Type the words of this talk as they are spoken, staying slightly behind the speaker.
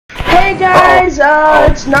Hey guys,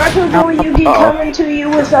 it's NarutoJoeyYugi coming to you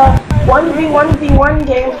with a 1v1v1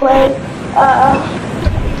 gameplay.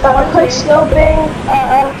 Quickscoping.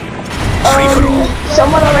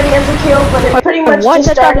 Someone already has a kill, but it pretty much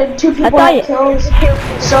just started. 2 people have kills.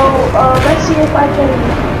 So let's see if I can.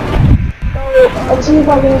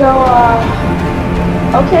 Go.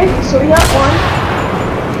 Okay, so we got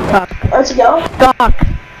 1. Let's go.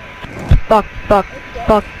 Fuck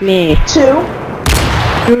me. 2.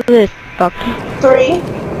 Do this, fuck. 3.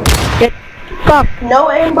 Get fuck. No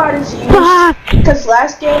aimbot is used. Because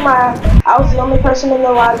last game I was the only person in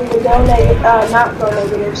the lobby to go negative, not go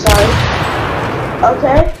negative, sorry.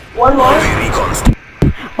 Okay, 1 more.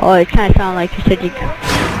 Oh, it kinda sounded like you said you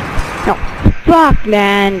no. Fuck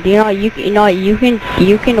man, you can wank you can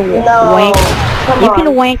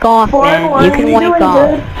wank off, man. You can wank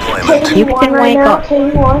off. You can wank off.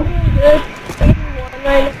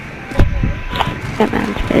 Yeah,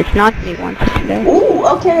 man, it's not me once today. Ooh,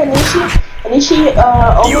 okay, Anishi,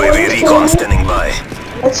 UAV recon standing by.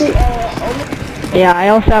 Let's see, yeah, I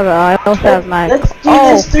also have my. Let's do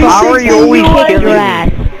this 360 how are you always kicking your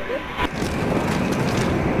ass?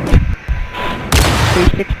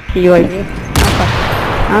 360 UAV.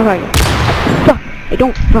 I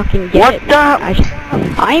don't fucking get what it. The?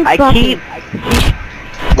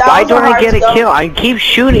 Why don't I get a kill? I keep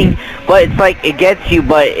shooting, but it's like it gets you,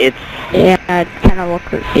 but it's. Yeah, it kind of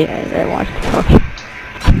looks. Yeah, I watched the talk.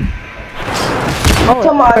 Oh,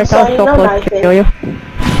 come on, Sonny, so no close knifing. to kill you.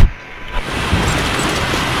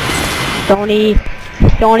 Sony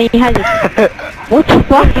has a. What the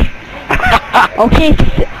fuck? Okay,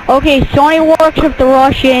 Sony works with the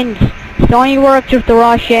Russians.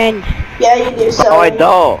 Yeah, you do, so. Oh, I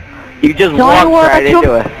don't. You just walked right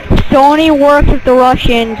into it. Sony works with the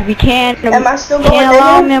Russians. We can't. Am I still going can't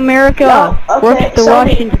allow negative? America. No, okay, Works with the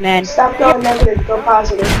Russians, man. Stop going negative. Go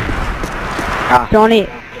positive. Sony,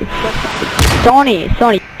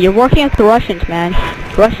 you're working with the Russians, man.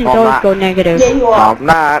 Russians always go negative. Yeah, you are. I'm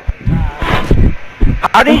not.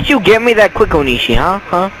 How did you get me that quick, Onishi, huh?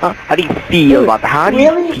 How do you feel about that? How do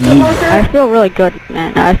you feel? I feel really good,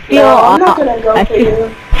 man. I feel. No, I'm not gonna go for you.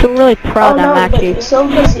 I feel really proud that I'm actually. You're so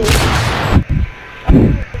busy.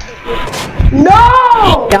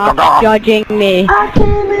 No! Stop judging me. I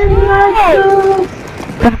came in like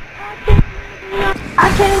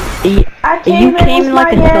You came in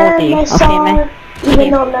like a salty, okay, man? Even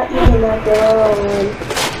though I'm not using that gun.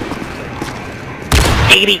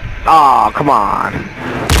 80. Oh, come on.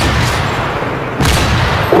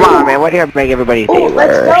 Come on, man. Why do you have to make everybody say Let's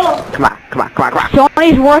words? go. Come on.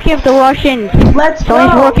 Sony's working with the Russians. Let's go.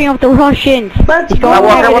 Sony's working with the Russians. Let's go. I'm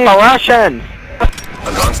working with the Russians.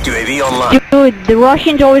 Advanced UAV online. Dude, the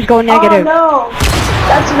Russians always go negative. Oh no,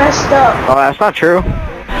 that's messed up. Oh, that's not true.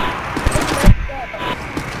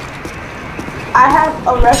 I have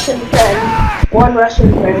a Russian friend. 1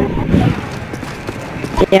 Russian friend.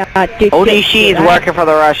 Yeah, dude. Onishi is working for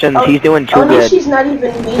the Russians. He's doing too good. Onishi's not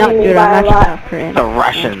even beating No, me dude, by I'm a lot. actually Korean. The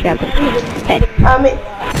Russians. Hey. I mean,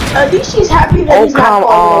 Onishi's happy that he's not come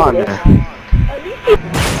on. negative.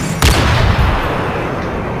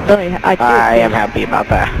 Really, I am happy about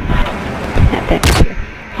that.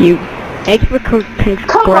 You. Thanks for congratulating me.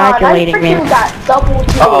 Come on, I freaking got double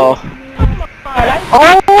kill.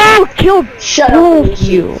 Oh, killed Shut both up,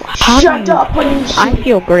 you. Shut up, Onishi. I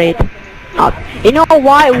feel great. You know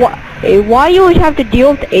why you always have to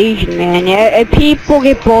deal with Asian, man? People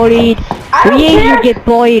get bullied. We Asians get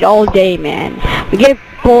bullied all day, man. We get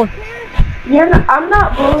both. I'm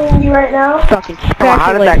not bullying you right now. Fucking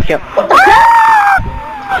How did that kill?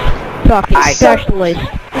 Fucking specialist.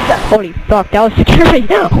 Holy fuck, that was scary.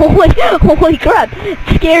 Holy crap, it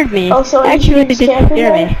scared me. Oh, so actually, it did scare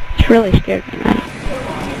there? me. It really scared me, man.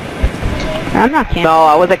 I'm not camping. No,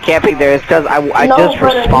 I wasn't camping there. It's because I just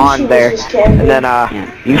respawned there, and then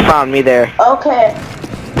you found me there. Okay.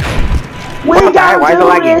 Why is it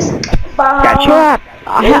lagging? Got you up.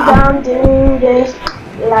 We gon' do this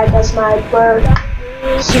like a sniper.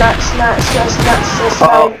 Sniper.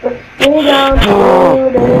 We gon' do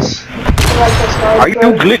this like a sniper. Are you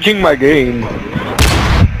glitching my game?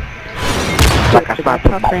 Like a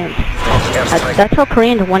sniper. That's how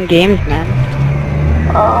Koreans won games, man.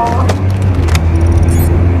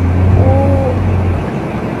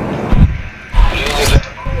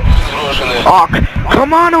 Oh,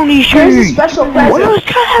 come on, Onishi! Here's a special present. What else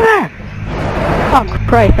can Oh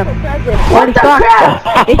Christ! What the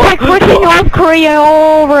crap? It's like freaking North Korea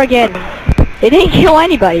all over again. They didn't kill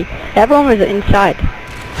anybody. Everyone was inside.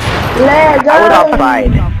 Let go. I was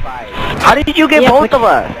outside. How did you get both of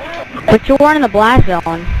us? But you weren't in the blast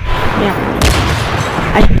zone. Yeah.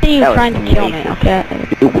 I see you trying to kill me, okay?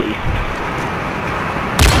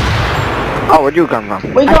 Oh, where'd you come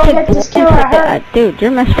from? We gonna get this killer hurt. Dude,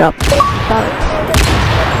 you're messed up. Sorry.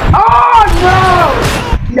 Oh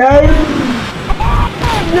no! No!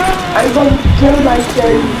 I'm gonna kill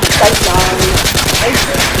myself.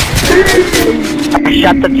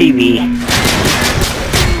 Shut the TV.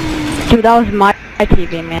 Dude, that was my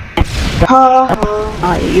TV, man.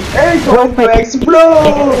 You It's broke going my to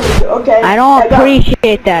explode! Okay. I don't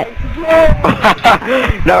appreciate that.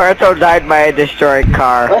 Naruto died by a destroyed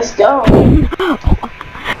car. Let's go.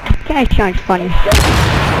 Guy sounds funny.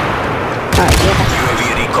 Alright,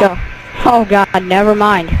 yeah. Go. Oh god, never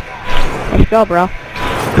mind. Let's go, bro.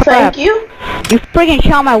 Thank you. You freaking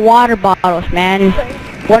shot my water bottles, man.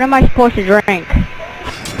 What am I supposed to drink?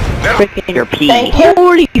 Freaking Your pee. Thank you.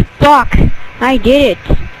 Holy fuck! I did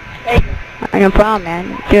it. No problem, man.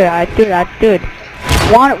 Dude.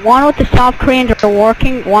 One with the South Koreans are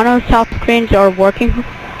working. One of the South Koreans are working.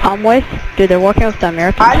 With. Dude, they're working with the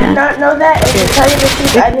Americans. I did not know that. And to tell you the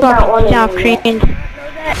truth, I did not want to South Koreans.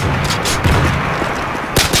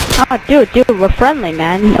 Oh, dude, we're friendly,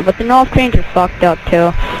 man. But the North Koreans are fucked up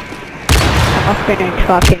too. North Koreans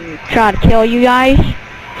fucking trying to kill you guys.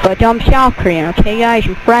 But I'm South Korean, okay, guys?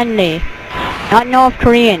 I'm friendly. Not North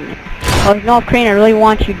Korean. Oh, North Korean, I really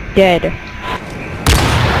want you dead.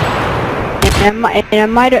 And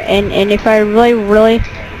if I really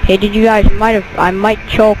hated you guys, I might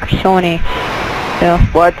choke Sony. So.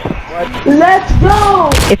 What? Let's go!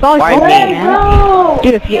 If I was Why North me? Korean, man.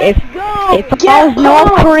 Dude, if I was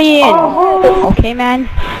North Korean, okay, man.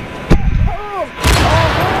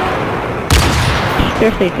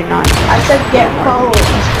 Seriously, do not. I said get home.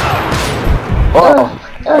 Oh.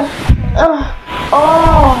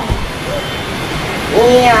 Oh.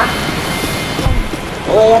 Yeah.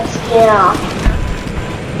 Let's go.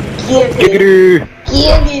 Giggity.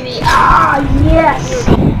 Giggity. Ah, yes.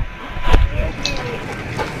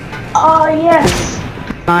 Oh, yes.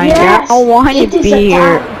 Yes. I want to be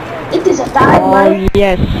here. It is a time, Oh,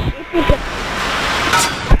 yes.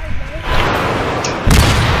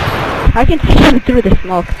 I can see him through the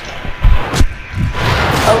smoke.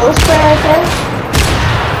 A little spray right there.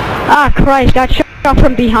 Ah, Christ, got shot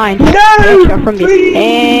from behind. No! Got shot from Please!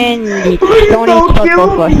 behind. And Please Sony don't killed kill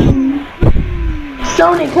both of us. me!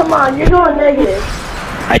 Sony, come on, you're going negative.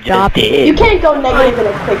 I just did. You can't go negative in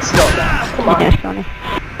a Quickscope now. Come on. Yes, Sony.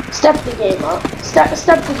 Step the game up. Step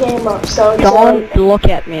the game up, Sony. Don't look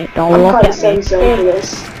at me. Don't I'm look calling at me. Sony for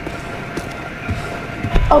this.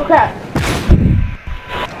 Oh crap.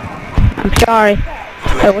 I'm sorry.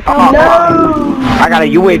 Hey, what's No! I got a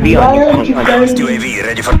UAV on you. Advanced UAV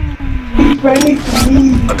ready for...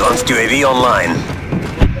 Advanced UAV online.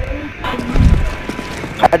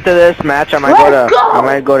 After this match, I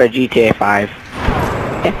might go to GTA 5.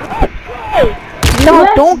 No,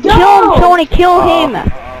 Let's don't go! kill him, Sony. Kill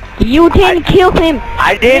him. You didn't kill him.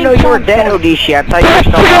 I didn't know you were dead, Odishi. I thought you were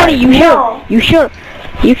still Sony, alive.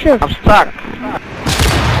 you should. I'm stuck.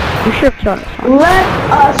 You should have done it. Let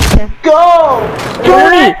us go!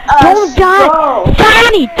 Sony, Let don't us die. go.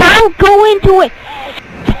 Sony, don't go into it.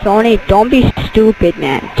 Sony, don't be stupid,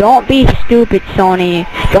 man. Don't be stupid, Sony.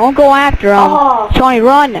 Don't go after him. Oh. Sony,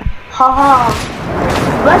 run. Haha.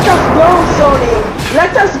 Let us go, Sony.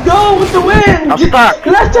 Let us go with the wind. I'm stuck.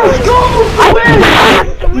 Let us go with the wind.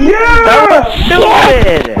 That was Yeah.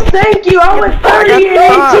 stupid. Thank you. I went 30 and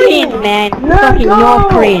 18. Man, Let's fucking go. North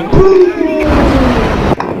Korean.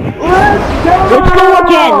 Let's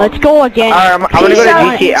go. Let's go again. Alright, I'm gonna go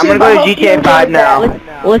to GTA. I'm gonna go to GTA 5 now.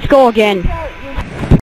 Let's go again.